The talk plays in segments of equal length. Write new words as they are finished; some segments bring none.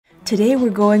Today we're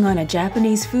going on a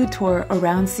Japanese food tour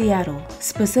around Seattle.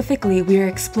 Specifically, we are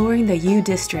exploring the U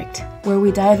District, where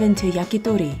we dive into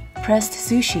yakitori, pressed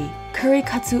sushi, curry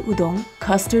katsu udon,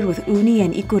 custard with uni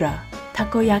and ikura,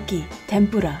 takoyaki,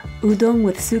 tempura, udon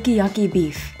with sukiyaki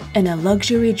beef, and a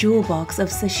luxury jewel box of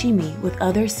sashimi with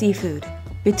other seafood.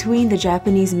 Between the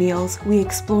Japanese meals, we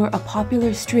explore a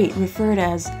popular street referred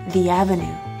as the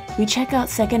Avenue. We check out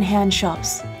secondhand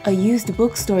shops, a used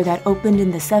bookstore that opened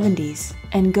in the 70s,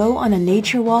 and go on a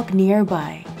nature walk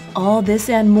nearby. All this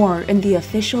and more in the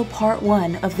official Part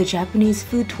 1 of the Japanese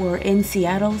Food Tour in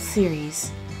Seattle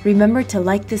series. Remember to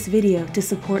like this video to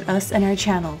support us and our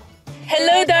channel.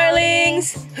 Hello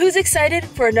darlings! Who's excited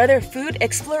for another food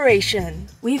exploration?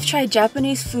 We've tried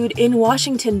Japanese food in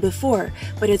Washington before,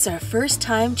 but it's our first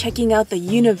time checking out the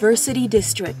University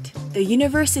District. The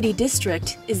University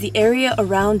District is the area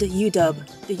around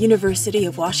UW, the University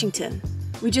of Washington.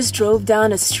 We just drove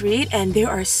down a street and there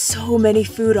are so many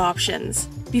food options.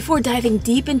 Before diving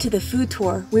deep into the food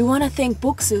tour, we want to thank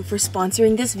Bookstore for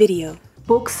sponsoring this video.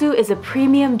 Bookstore is a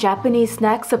premium Japanese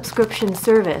snack subscription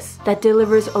service that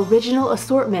delivers original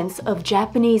assortments of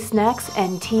Japanese snacks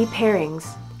and tea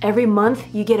pairings. Every month,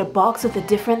 you get a box with a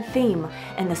different theme,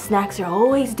 and the snacks are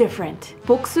always different.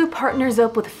 Bookstore partners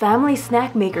up with family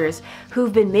snack makers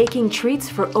who've been making treats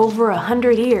for over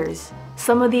 100 years.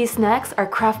 Some of these snacks are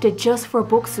crafted just for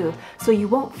Bookstore, so you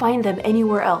won't find them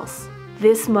anywhere else.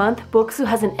 This month, Bookstore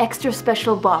has an extra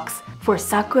special box for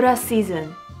Sakura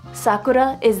season.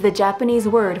 Sakura is the Japanese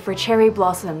word for cherry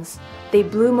blossoms. They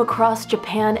bloom across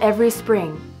Japan every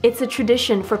spring. It's a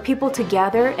tradition for people to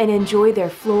gather and enjoy their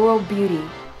floral beauty.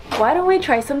 Why don't we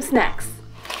try some snacks?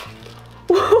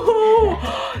 Whoa!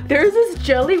 There's this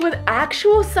jelly with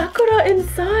actual sakura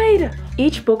inside!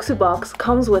 Each Bookstore box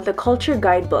comes with a culture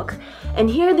guidebook, and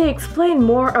here they explain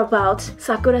more about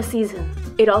Sakura season.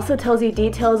 It also tells you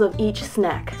details of each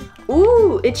snack.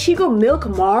 Ooh, Ichigo milk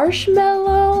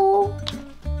marshmallow!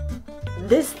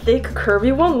 This thick,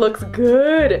 curvy one looks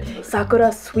good!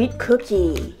 Sakura sweet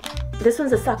cookie. This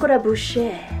one's a Sakura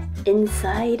boucher.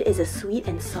 Inside is a sweet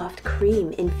and soft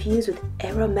cream infused with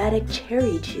aromatic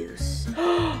cherry juice.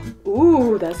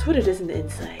 Ooh, that's what it is in the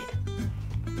inside.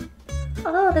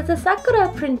 Oh, there's a Sakura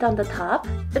print on the top.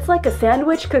 It's like a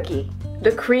sandwich cookie.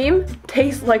 The cream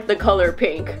tastes like the color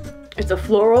pink. It's a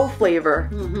floral flavor.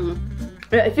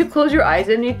 If you close your eyes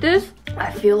and eat this,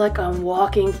 I feel like I'm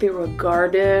walking through a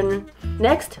garden.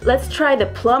 Next, let's try the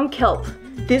plum kelp.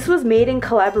 This was made in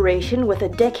collaboration with a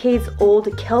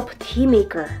decades-old kelp tea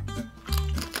maker.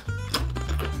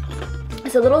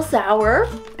 It's a little sour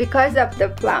because of the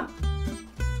plum.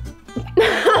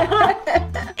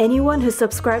 Anyone who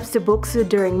subscribes to Bookstore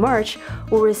during March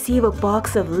will receive a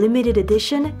box of limited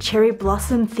edition cherry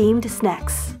blossom themed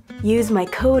snacks. Use my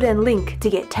code and link to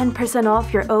get 10%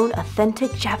 off your own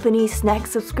authentic Japanese snack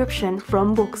subscription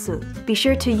from Bookstore. Be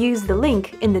sure to use the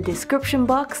link in the description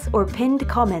box or pinned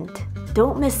comment.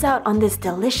 Don't miss out on this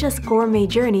delicious gourmet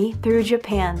journey through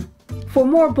Japan. For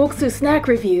more Bookstore snack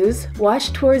reviews,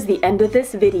 watch towards the end of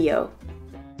this video.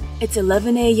 It's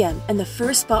 11 a.m. and the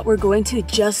first spot we're going to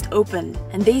just opened,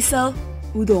 and they sell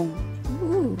udon.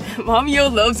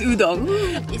 Mamio loves udon.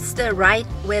 It's the right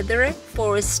weather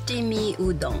for steamy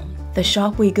udon. The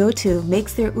shop we go to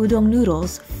makes their udon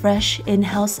noodles fresh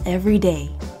in-house every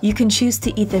day. You can choose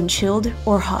to eat them chilled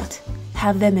or hot,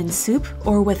 have them in soup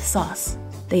or with sauce.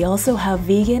 They also have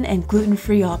vegan and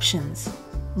gluten-free options.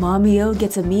 Mamio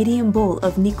gets a medium bowl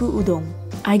of niku udon.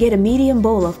 I get a medium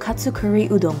bowl of katsu curry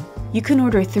udon. You can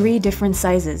order 3 different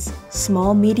sizes,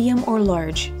 small, medium, or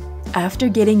large. After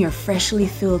getting your freshly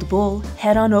filled bowl,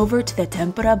 head on over to the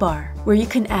tempura bar, where you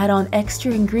can add on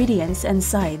extra ingredients and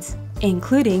sides,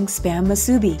 including spam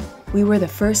musubi. We were the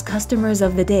first customers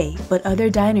of the day, but other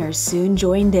diners soon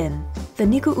joined in. The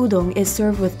niku udon is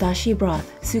served with dashi broth,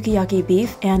 sukiyaki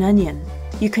beef, and onion.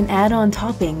 You can add on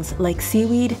toppings like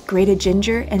seaweed, grated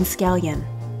ginger, and scallion.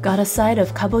 Got a side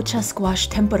of kabocha squash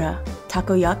tempura,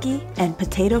 takoyaki, and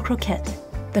potato croquette.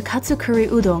 The katsu curry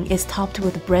udon is topped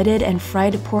with breaded and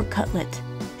fried pork cutlet.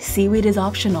 Seaweed is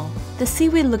optional. The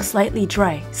seaweed looks slightly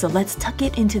dry, so let's tuck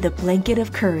it into the blanket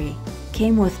of curry.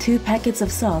 Came with 2 packets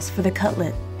of sauce for the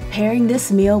cutlet. Pairing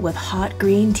this meal with hot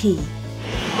green tea.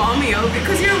 Mamio,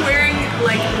 because you're wearing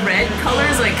like red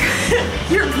colors, like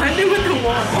you're blending with the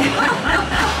wall.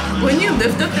 When you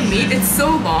lift up the meat, it's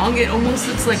so long, it almost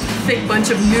looks like a thick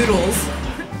bunch of noodles.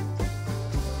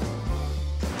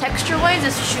 Texture-wise,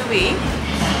 it's chewy.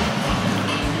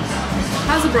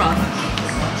 How's the broth?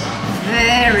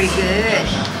 Very good.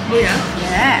 Oh yeah?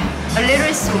 Yeah. A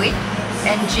little sweet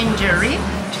and gingery,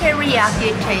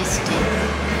 teriyaki tasty.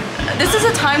 This is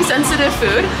a time-sensitive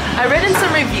food. I read in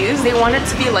some reviews they want it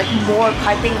to be like more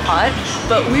piping hot,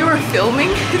 but we were filming,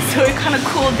 so it kind of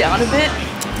cooled down a bit.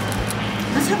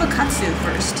 Let's have a katsu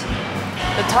first.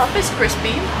 The top is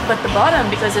crispy, but the bottom,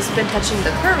 because it's been touching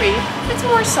the curry, it's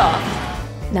more soft.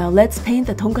 Now let's paint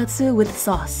the tonkatsu with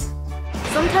sauce.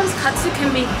 Sometimes katsu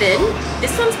can be thin.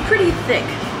 This one's pretty thick.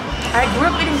 I grew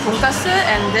up eating tonkatsu,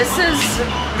 and this is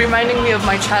reminding me of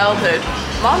my childhood.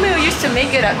 Mommy used to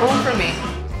make it at home for me.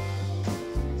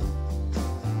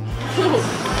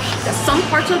 Some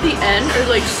parts of the end are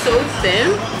like so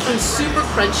thin and super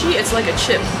crunchy, it's like a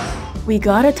chip. We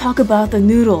gotta talk about the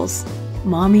noodles.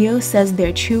 Mamio says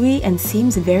they're chewy and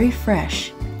seems very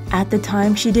fresh. At the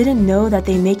time, she didn't know that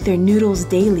they make their noodles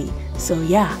daily, so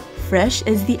yeah, fresh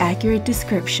is the accurate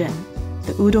description.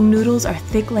 The udon noodles are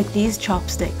thick like these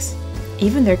chopsticks.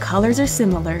 Even their colors are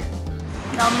similar.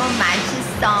 너무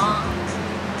맛있어.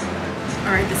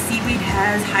 Alright, the seaweed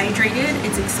has hydrated,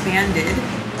 it's expanded.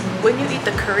 When you eat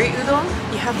the curry udon,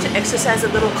 you have to exercise a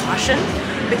little caution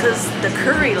because the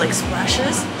curry like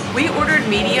splashes. We ordered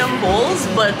medium bowls,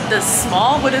 but the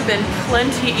small would have been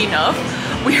plenty enough.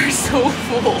 We are so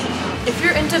full. If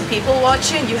you're into people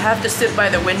watching, you have to sit by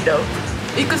the window.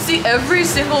 You could see every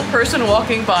single person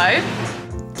walking by.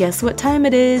 Guess what time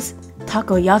it is?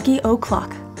 Takoyaki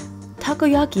o'clock.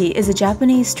 Takoyaki is a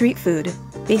Japanese street food,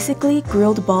 basically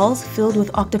grilled balls filled with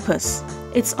octopus.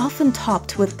 It's often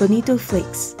topped with bonito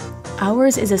flakes.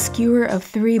 Ours is a skewer of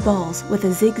 3 balls with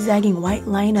a zigzagging white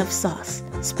line of sauce,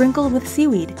 sprinkled with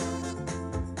seaweed.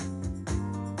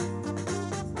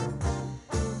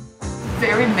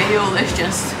 Very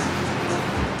mayo-licious.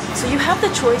 So you have the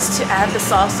choice to add the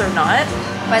sauce or not.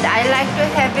 But I like to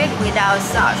have it without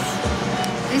sauce.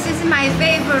 This is my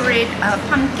favorite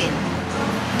pumpkin.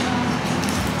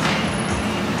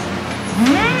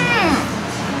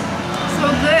 So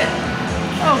good.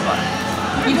 Oh god.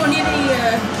 You don't need any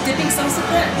dipping sauce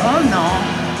with it? Oh no.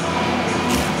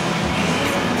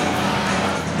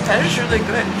 That is really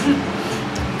good.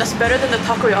 That's better than the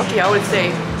takoyaki, I would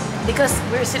say. Because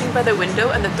we're sitting by the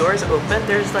window and the door's open,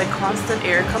 there's like constant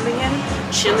air coming in,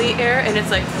 chilly air, and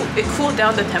it's like it cooled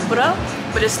down the tempura,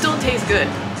 but it still tastes good.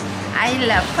 I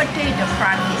love potato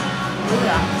cracking.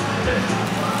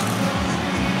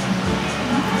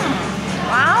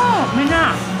 Wow,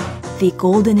 Mina. The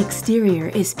golden exterior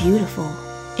is beautiful.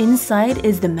 Inside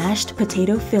is the mashed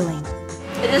potato filling.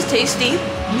 It is tasty,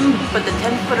 but the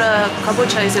tempura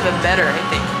kabocha is even better, I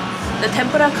think. The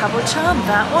tempura kabocha,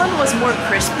 that one was more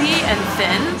crispy and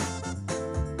thin.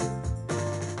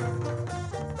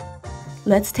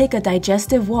 Let's take a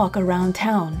digestive walk around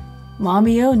town.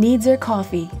 Mamio needs her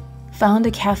coffee. Found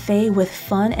a cafe with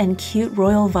fun and cute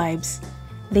royal vibes.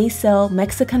 They sell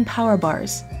Mexican power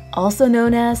bars, also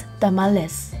known as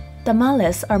tamales.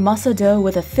 Tamales are masa dough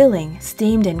with a filling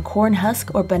steamed in corn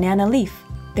husk or banana leaf.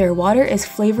 Their water is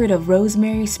flavored of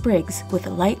rosemary sprigs with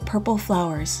light purple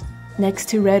flowers. Next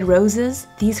to red roses,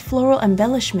 these floral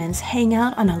embellishments hang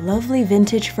out on a lovely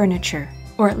vintage furniture.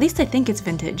 Or at least I think it's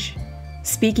vintage.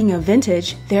 Speaking of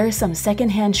vintage, there are some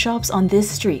secondhand shops on this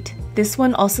street. This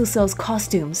one also sells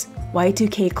costumes,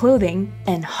 Y2K clothing,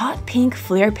 and hot pink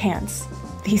flare pants.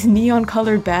 These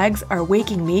neon-colored bags are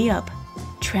waking me up.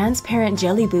 Transparent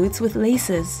jelly boots with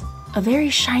laces. A very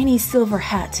shiny silver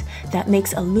hat that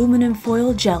makes aluminum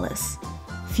foil jealous.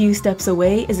 Few steps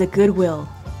away is a Goodwill.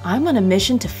 I'm on a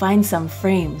mission to find some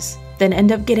frames, then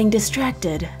end up getting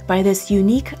distracted by this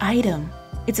unique item.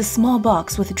 It's a small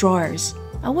box with drawers.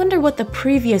 I wonder what the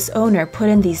previous owner put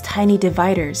in these tiny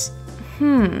dividers.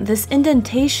 This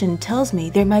indentation tells me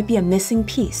there might be a missing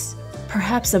piece.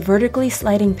 Perhaps a vertically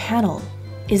sliding panel.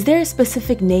 Is there a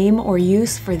specific name or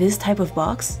use for this type of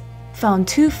box? Found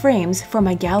 2 frames for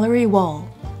my gallery wall.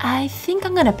 I think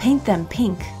I'm gonna paint them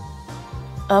pink.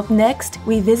 Up next,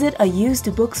 we visit a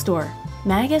used bookstore.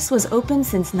 Magus was open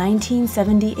since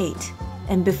 1978.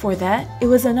 And before that, it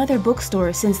was another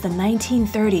bookstore since the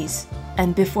 1930s.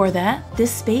 And before that,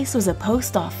 this space was a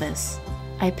post office.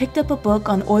 I picked up a book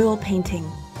on oil painting.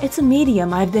 It's a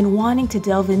medium I've been wanting to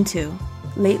delve into.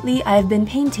 Lately, I've been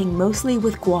painting mostly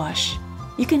with gouache.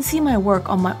 You can see my work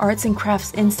on my arts and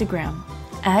crafts Instagram,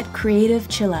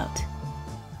 @creativechillout.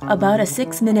 About a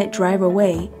 6-minute drive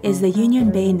away is the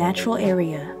Union Bay Natural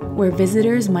Area, where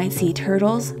visitors might see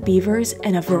turtles, beavers,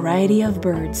 and a variety of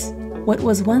birds. What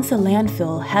was once a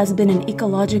landfill has been an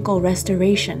ecological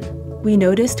restoration. We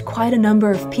noticed quite a number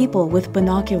of people with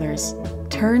binoculars.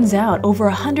 Turns out over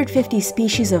 150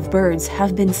 species of birds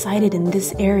have been sighted in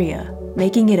this area,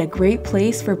 making it a great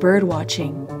place for bird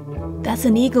watching. That's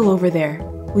an eagle over there.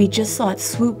 We just saw it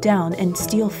swoop down and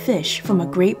steal fish from a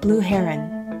great blue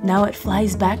heron. Now it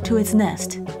flies back to its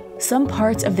nest. Some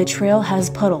parts of the trail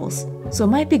has puddles, so it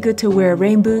might be good to wear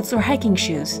rain boots or hiking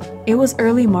shoes. It was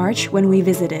early March when we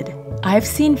visited. I've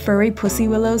seen furry pussy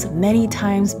willows many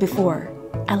times before.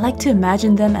 I like to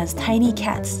imagine them as tiny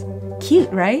cats.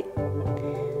 Cute, right?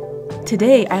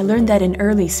 Today, I learned that in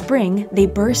early spring, they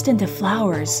burst into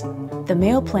flowers. The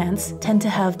male plants tend to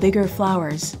have bigger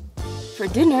flowers. For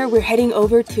dinner, we're heading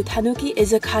over to Tanuki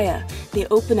Izakaya. They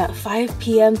open at 5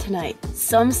 p.m. tonight.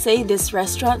 Some say this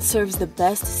restaurant serves the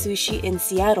best sushi in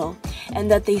Seattle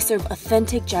and that they serve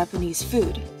authentic Japanese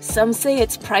food. Some say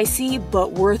it's pricey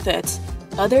but worth it.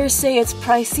 Others say it's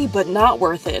pricey but not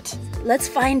worth it. Let's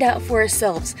find out for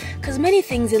ourselves, because many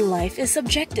things in life is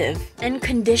subjective, and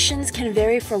conditions can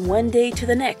vary from one day to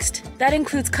the next. That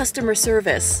includes customer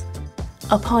service.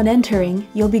 Upon entering,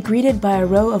 you'll be greeted by a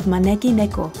row of maneki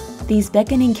neko. These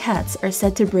beckoning cats are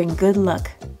said to bring good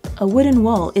luck. A wooden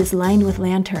wall is lined with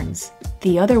lanterns.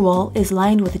 The other wall is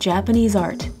lined with Japanese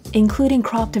art, including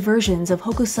cropped versions of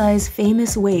Hokusai's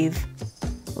famous wave.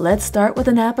 Let's start with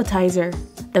an appetizer,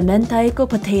 the mentaiko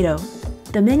potato.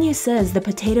 The menu says the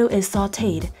potato is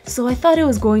sautéed, so I thought it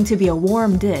was going to be a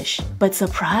warm dish, but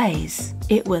surprise!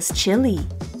 It was chili.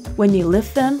 When you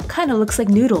lift them, kinda looks like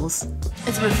noodles.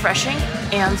 It's refreshing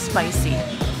and spicy,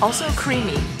 also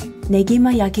creamy.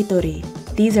 Negima yakitori.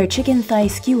 These are chicken thigh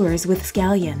skewers with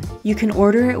scallion. You can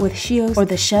order it with shio or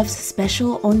the chef's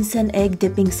special onsen egg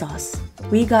dipping sauce.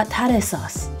 We got tare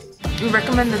sauce. We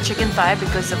recommend the chicken thigh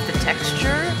because of the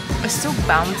texture. It's so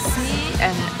bouncy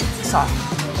and soft.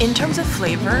 In terms of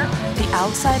flavor, the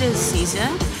outside is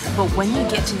seasoned, but when you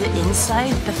get to the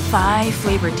inside, the thigh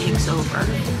flavor takes over.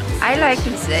 I like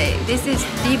to say this is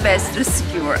the best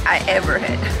skewer I ever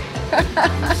had.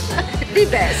 The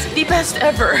best. The best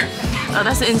ever.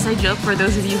 That's an inside joke for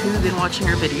those of you who've been watching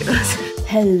our videos.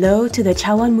 Hello to the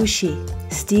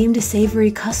chawanmushi, steamed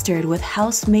savory custard with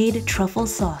house-made truffle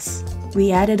sauce.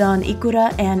 We added on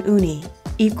ikura and uni.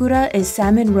 Ikura is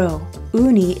salmon roe,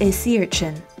 uni is sea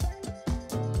urchin.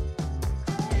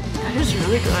 That is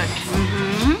really good.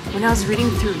 When I was reading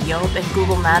through Yelp and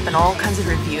Google Map and all kinds of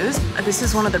reviews, this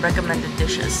is one of the recommended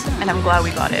dishes, and I'm glad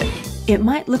we got it. It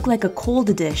might look like a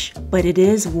cold dish, but it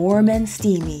is warm and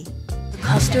steamy. The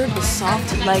custard is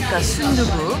soft like a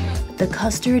sundubu. The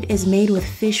custard is made with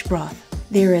fish broth.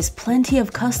 There is plenty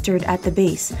of custard at the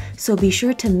base, so be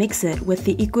sure to mix it with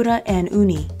the ikura and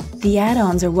uni. The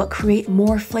add-ons are what create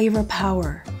more flavor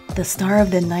power. The star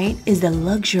of the night is the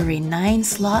luxury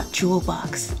 9-slot jewel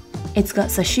box. It's got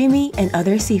sashimi and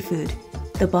other seafood.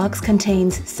 The box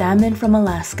contains salmon from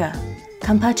Alaska,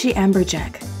 kampachi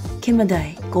amberjack,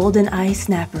 kimadai golden eye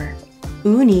snapper,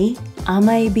 uni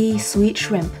amaibi sweet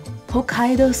shrimp,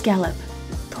 Hokkaido scallop,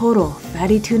 toro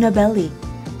fatty tuna belly,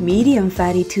 medium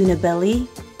fatty tuna belly,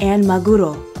 and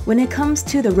maguro. When it comes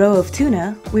to the row of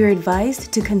tuna, we're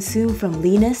advised to consume from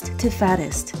leanest to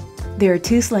fattest. There are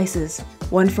 2 slices,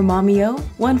 one for Mamio,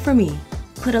 one for me.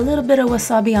 Put a little bit of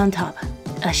wasabi on top.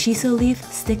 A shiso leaf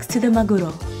sticks to the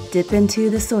maguro. Dip into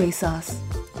the soy sauce,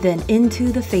 then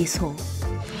into the face hole.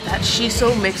 That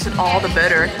shiso makes it all the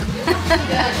better.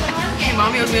 Hey,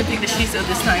 Mamio's gonna take the shiso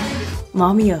this time.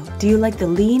 Mamio, do you like the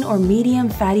lean or medium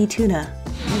fatty tuna?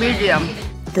 Medium.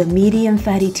 The medium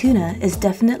fatty tuna is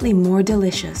definitely more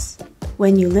delicious.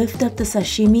 When you lift up the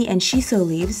sashimi and shiso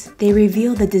leaves, they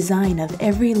reveal the design of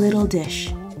every little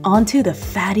dish. Onto the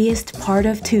fattiest part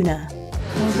of tuna.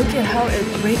 Oh, look at how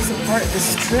it breaks apart the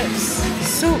strips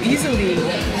so easily.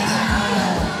 Wow.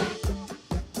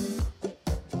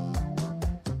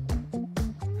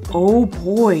 Oh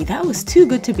boy, that was too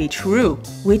good to be true.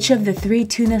 Which of the 3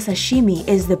 tuna sashimi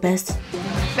is the best?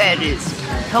 Fattest.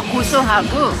 더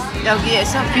고소하고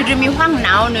여기에서 기름이 확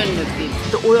나오는 느낌.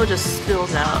 The oil just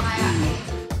spills out.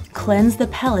 Cleanse the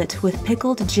palate with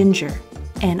pickled ginger.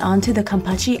 And onto the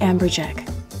kampachi amberjack.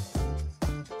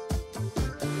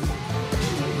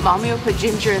 Mamio put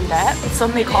ginger in that.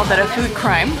 Some may call that a food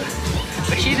crime,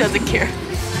 but she doesn't care.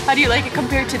 How do you like it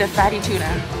compared to the fatty tuna?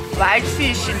 White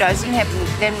fish doesn't have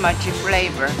that much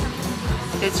flavor.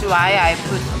 That's why I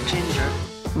put ginger.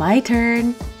 My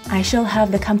turn. I shall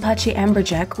have the kampachi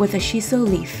amberjack with a shiso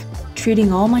leaf,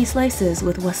 treating all my slices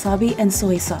with wasabi and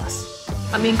soy sauce.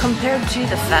 I mean, compared to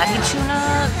the fatty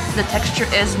tuna, the texture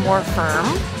is more firm.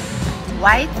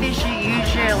 White fish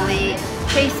usually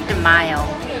taste mild.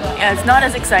 Yeah, it's not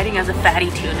as exciting as a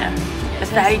fatty tuna. The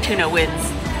fatty tuna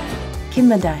wins.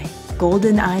 Kimadai,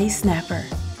 golden eye snapper.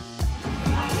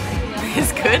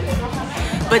 It's good,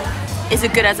 but is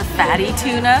it good as a fatty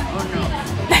tuna? Oh no.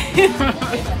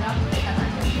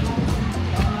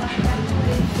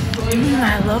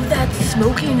 I love that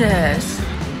smokiness.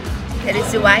 That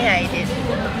is why I did.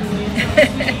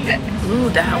 Ooh,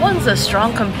 that one's a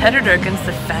strong competitor against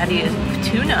the fatty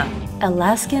tuna.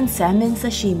 Alaskan salmon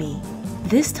sashimi.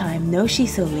 This time, no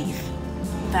shiso leaf.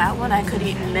 That one I could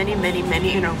eat many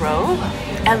in a row.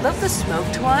 I love the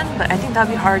smoked one, but I think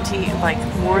that'd be hard to eat like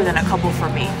more than a couple for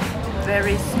me.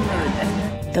 Very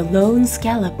smooth. The lone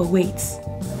scallop awaits.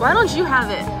 Why don't you have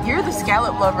it? You're the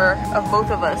scallop lover of both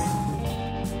of us.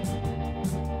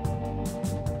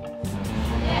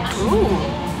 Ooh,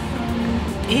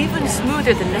 even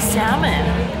smoother than the salmon.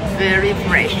 Very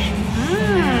fresh.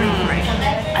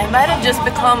 I might have just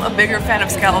become a bigger fan of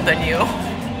scallop than you.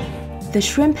 The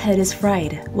shrimp head is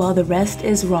fried, while the rest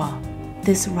is raw.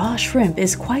 This raw shrimp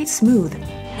is quite smooth.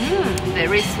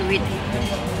 Very sweet.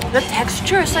 The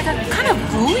texture is like a kind of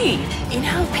gooey. You know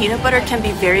how peanut butter can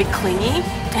be very clingy?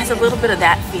 It has a little bit of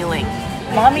that feeling.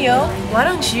 Mommy-o, why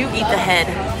don't you eat the head?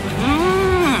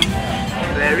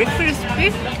 Very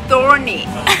crispy, thorny.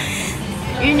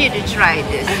 You need to try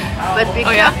this, but be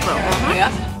careful.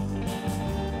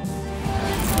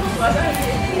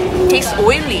 Tastes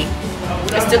oily.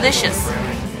 It's delicious.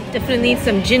 Definitely need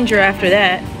some ginger after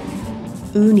that.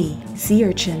 Uni, sea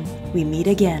urchin, we meet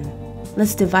again.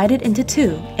 Let's divide it into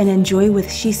two and enjoy with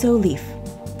shiso leaf.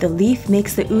 The leaf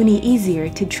makes the uni easier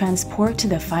to transport to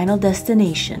the final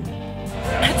destination.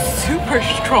 It's super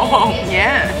strong.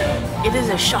 Yeah. It is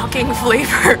a shocking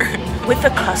flavor. With the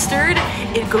custard,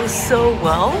 it goes so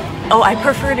well. Oh, I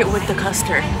preferred it with the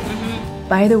custard.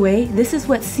 By the way, this is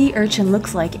what sea urchin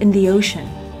looks like in the ocean.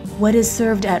 What is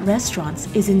served at restaurants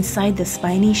is inside the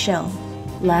spiny shell.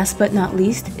 Last but not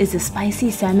least is the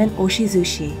spicy salmon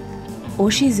oshizushi.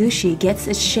 Oshizushi gets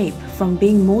its shape from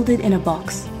being molded in a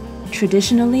box.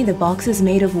 Traditionally, the box is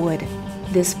made of wood.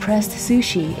 This pressed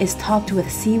sushi is topped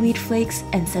with seaweed flakes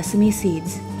and sesame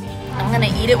seeds. I'm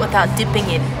gonna eat it without dipping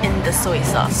it in the soy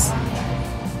sauce.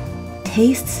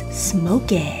 Tastes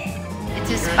smoky.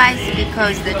 It's spicy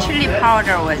because the chili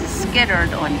powder was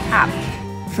scattered on top.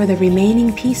 For the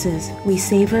remaining pieces, we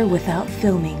savor without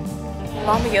filming.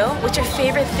 Mommy-o, what's your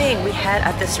favorite thing we had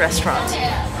at this restaurant?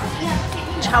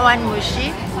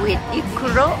 Chawanmushi with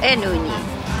ikuro and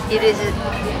uni. It is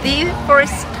the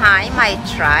first time I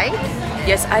tried.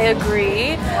 Yes, I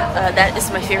agree. That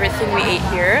is my favorite thing we ate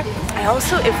here. I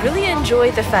also really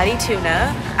enjoyed the fatty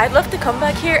tuna. I'd love to come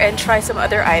back here and try some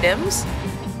other items.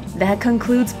 That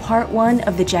concludes part 1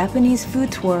 of the Japanese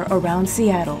food tour around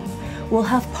Seattle. We'll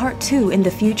have part 2 in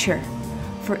the future.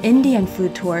 For Indian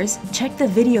food tours, check the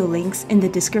video links in the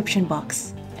description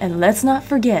box. And let's not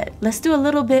forget, let's do a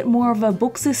little bit more of a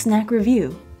bookstore snack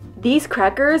review. These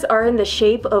crackers are in the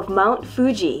shape of Mount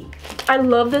Fuji. I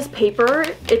love this paper.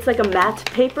 It's like a matte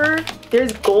paper.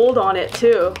 There's gold on it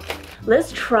too.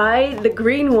 Let's try the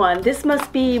green one. This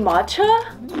must be matcha?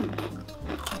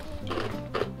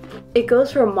 It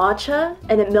goes from matcha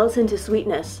and it melts into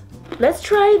sweetness. Let's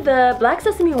try the black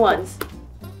sesame ones.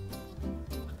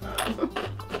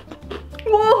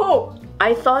 Whoa!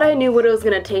 I thought I knew what it was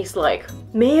gonna taste like.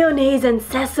 Mayonnaise and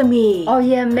sesame. Oh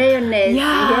yeah, mayonnaise.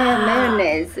 Yeah.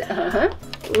 Mayonnaise.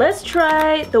 Let's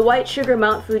try the white sugar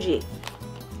Mount Fuji.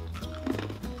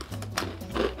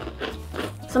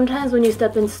 Sometimes when you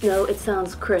step in snow, it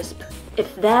sounds crisp.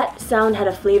 If that sound had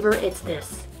a flavor, it's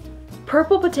this.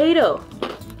 Purple potato.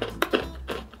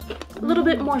 A little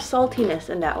bit more saltiness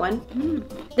in that one.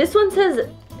 This one says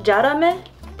jarame.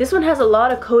 This one has a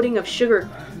lot of coating of sugar.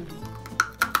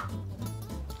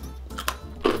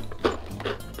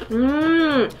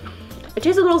 It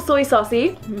tastes a little soy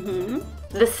saucy.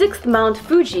 The 6th Mount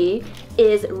Fuji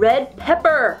is red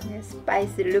pepper. Yeah,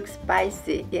 spicy, looks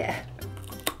spicy, yeah.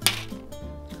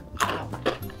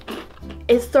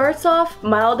 It starts off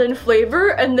mild in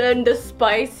flavor and then the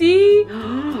spicy.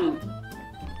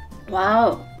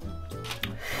 Wow.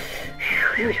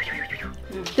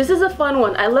 This is a fun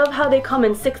one. I love how they come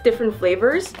in 6 different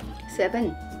flavors.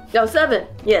 7. No, 7,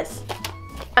 yes.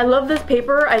 I love this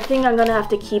paper. I think I'm gonna have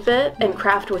to keep it and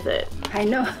craft with it. I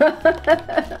know.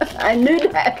 I knew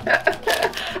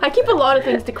that. I keep a lot of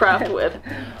things to craft with.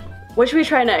 What should we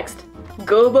try next?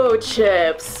 Gobo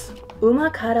chips.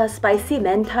 Umakara spicy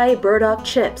mentai burdock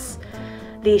chips.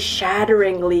 These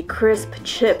shatteringly crisp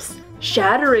chips.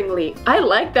 Shatteringly. I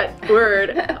like that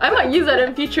word. I might use that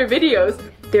in future videos.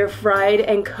 They're fried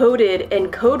and coated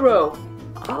in kodro.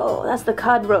 Oh, that's the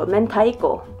kodro,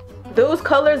 mentaiko. Those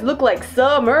colors look like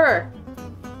summer.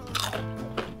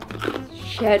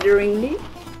 Shatteringly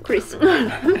crisp.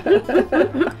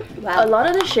 Wow. A lot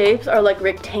of the shapes are like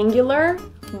rectangular,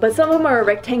 but some of them are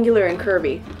rectangular and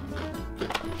curvy.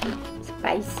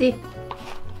 Spicy.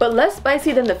 But less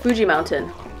spicy than the Fuji mountain.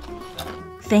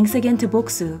 Thanks again to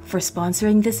Bookstore for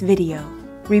sponsoring this video.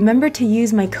 Remember to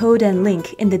use my code and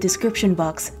link in the description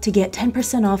box to get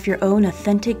 10% off your own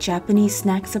authentic Japanese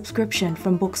snack subscription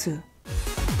from Bookstore.